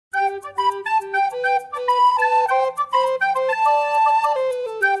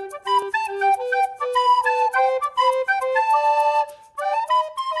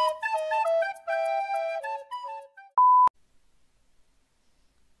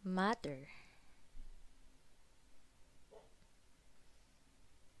Matter.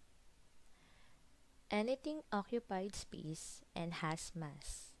 Anything occupied space and has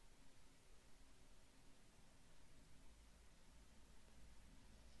mass.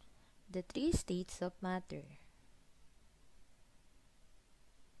 The three states of matter.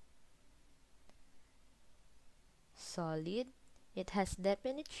 Solid, it has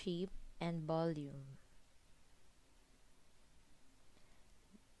definite shape and volume.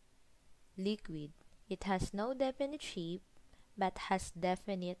 Liquid, it has no definite shape but has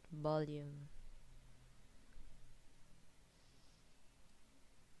definite volume.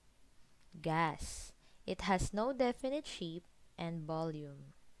 Gas, it has no definite shape and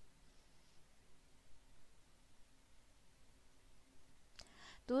volume.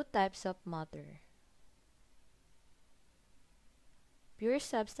 Two types of matter. Pure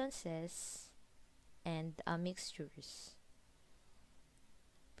substances and mixtures.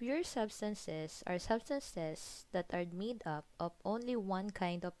 Pure substances are substances that are made up of only one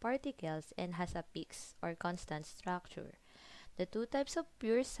kind of particles and has a fixed or constant structure. The two types of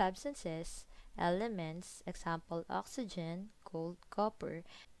pure substances, elements, example oxygen, gold, copper,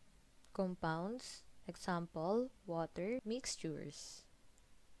 compounds, example water, mixtures,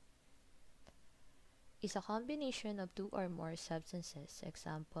 is a combination of two or more substances,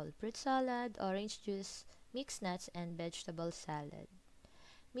 example fruit salad, orange juice, mixed nuts, and vegetable salad.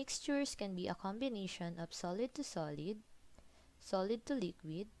 Mixtures can be a combination of solid to solid, solid to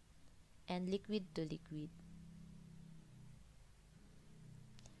liquid, and liquid to liquid.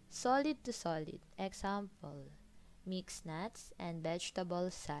 Solid to solid, example, mixed nuts and vegetable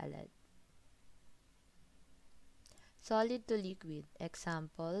salad. Solid to liquid,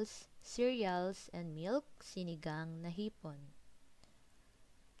 examples, cereals and milk, sinigang na hipon.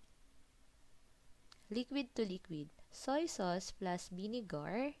 Liquid to liquid, soy sauce plus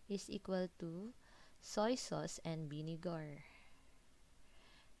vinegar is equal to soy sauce and vinegar.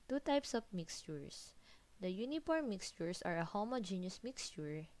 Two types of mixtures. The uniform mixtures are a homogeneous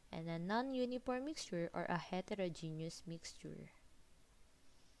mixture and a non-uniform mixture or a heterogeneous mixture.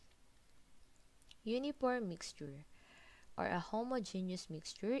 Uniform mixture or a homogeneous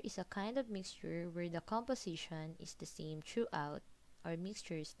mixture is a kind of mixture where the composition is the same throughout, or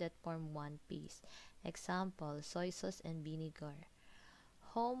mixtures that form one paste. Example, soy sauce and vinegar.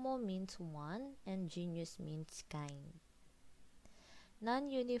 Homo means one and geneous means kind.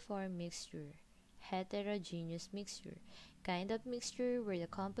 Non-uniform mixture. Heterogeneous mixture. Kind of mixture where the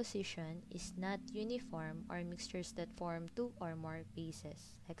composition is not uniform or mixtures that form two or more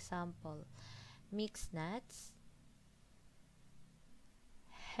pieces. Example, mixed nuts.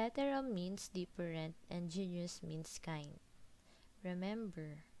 Hetero means different and geneous means kind.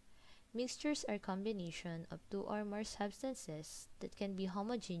 Remember, mixtures are combination of two or more substances that can be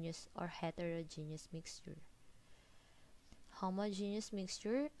homogeneous or heterogeneous mixture. Homogeneous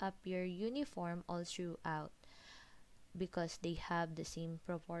mixture appear uniform all throughout because they have the same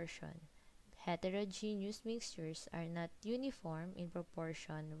proportion. Heterogeneous mixtures are not uniform in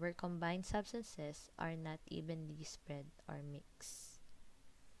proportion where combined substances are not evenly spread or mixed.